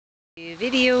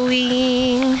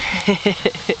Videoing.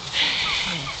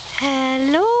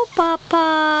 Hello,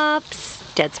 Pop-Pops.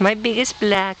 That's my biggest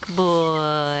black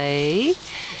boy.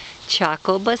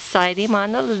 Choco beside him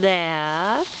on the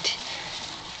left.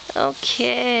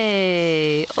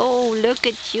 Okay. Oh, look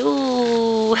at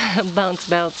you. Bounce,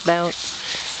 bounce,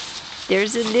 bounce.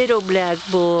 There's a little black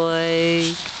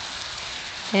boy.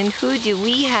 And who do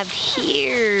we have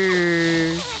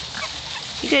here?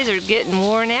 You guys are getting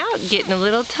worn out, getting a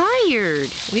little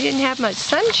tired. We didn't have much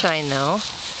sunshine though.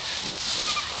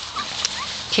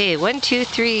 Okay, 1, 2,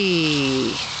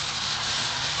 3,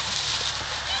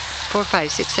 4,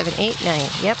 5, 6, 7, 8, 9.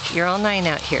 Yep, you're all 9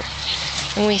 out here.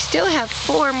 And we still have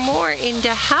 4 more in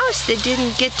the house that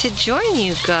didn't get to join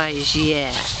you guys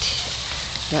yet.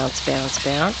 Bounce, bounce,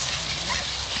 bounce.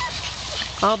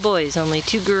 All boys, only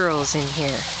 2 girls in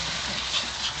here.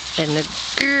 And the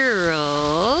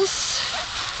girls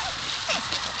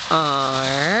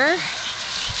are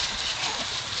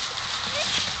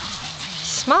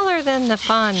smaller than the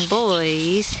fawn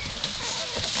boys,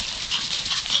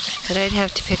 but I'd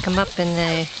have to pick them up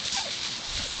and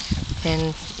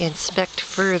inspect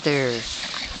further.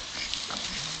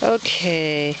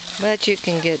 Okay, but you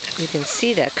can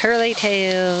see the curly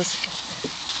tails.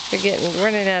 They're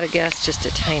running out of gas just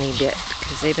a tiny bit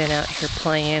because they've been out here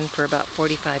playing for about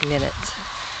 45 minutes.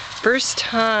 First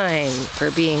time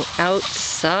for being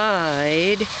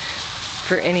outside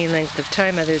for any length of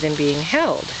time other than being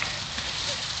held.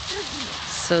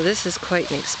 So this is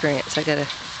quite an experience. I gotta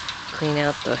clean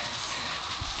out the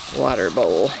water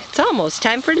bowl. It's almost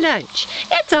time for lunch.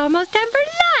 It's almost time for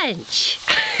lunch.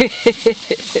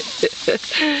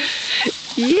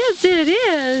 Yes, it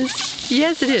is.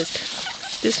 Yes, it is.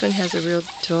 This one has a real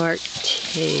dark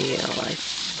tail. I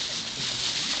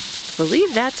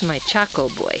believe that's my Choco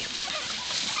boy.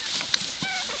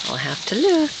 I'll have to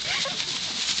look.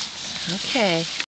 Okay.